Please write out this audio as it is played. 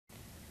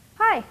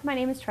Hi, my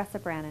name is Tressa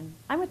Brannon.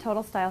 I'm with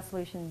Total Style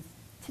Solutions.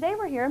 Today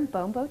we're here in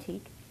Bone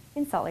Boutique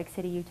in Salt Lake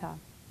City, Utah.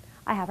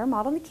 I have our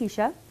model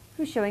Nikisha,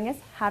 who's showing us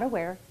how to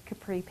wear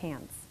capri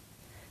pants.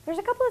 There's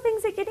a couple of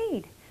things that you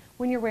need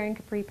when you're wearing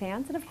capri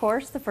pants, and of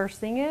course the first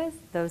thing is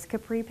those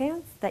capri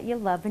pants that you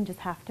love and just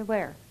have to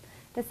wear.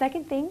 The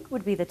second thing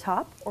would be the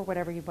top, or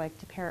whatever you'd like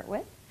to pair it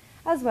with,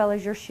 as well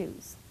as your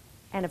shoes.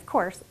 And of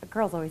course, a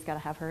girl's always got to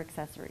have her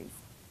accessories.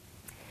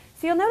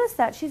 So you'll notice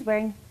that she's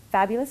wearing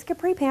fabulous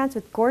capri pants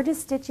with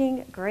gorgeous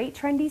stitching, great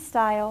trendy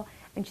style,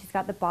 and she's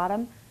got the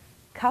bottom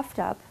cuffed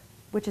up,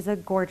 which is a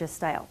gorgeous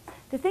style.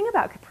 The thing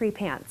about capri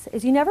pants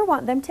is you never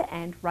want them to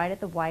end right at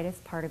the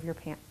widest part of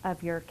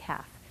your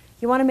calf.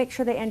 You want to make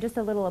sure they end just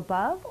a little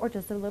above or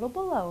just a little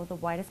below the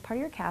widest part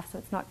of your calf, so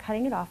it's not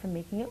cutting it off and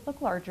making it look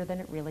larger than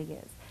it really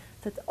is.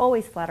 So it's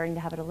always flattering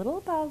to have it a little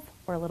above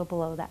or a little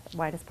below that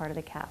widest part of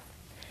the calf.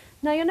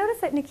 Now you'll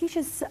notice that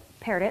Nikisha's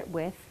paired it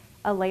with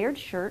a layered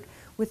shirt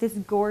with this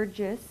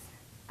gorgeous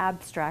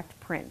abstract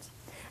print.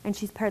 And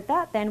she's paired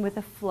that then with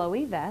a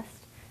flowy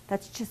vest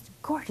that's just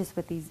gorgeous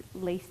with these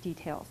lace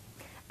details.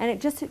 And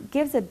it just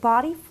gives a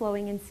body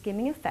flowing and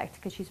skimming effect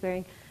because she's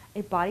wearing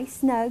a body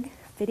snug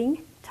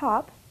fitting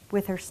top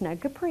with her snug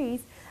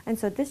capris. And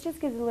so this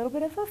just gives a little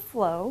bit of a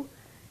flow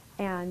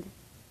and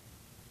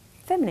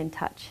feminine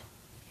touch.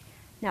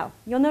 Now,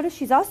 you'll notice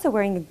she's also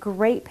wearing a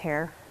great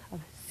pair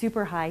of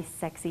super high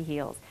sexy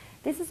heels.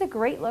 This is a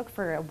great look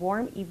for a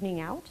warm evening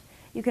out.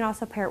 You can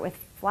also pair it with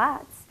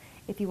flats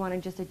if you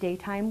wanted just a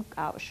daytime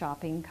out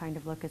shopping kind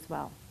of look as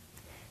well.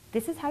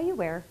 This is how you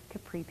wear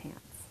capri pants.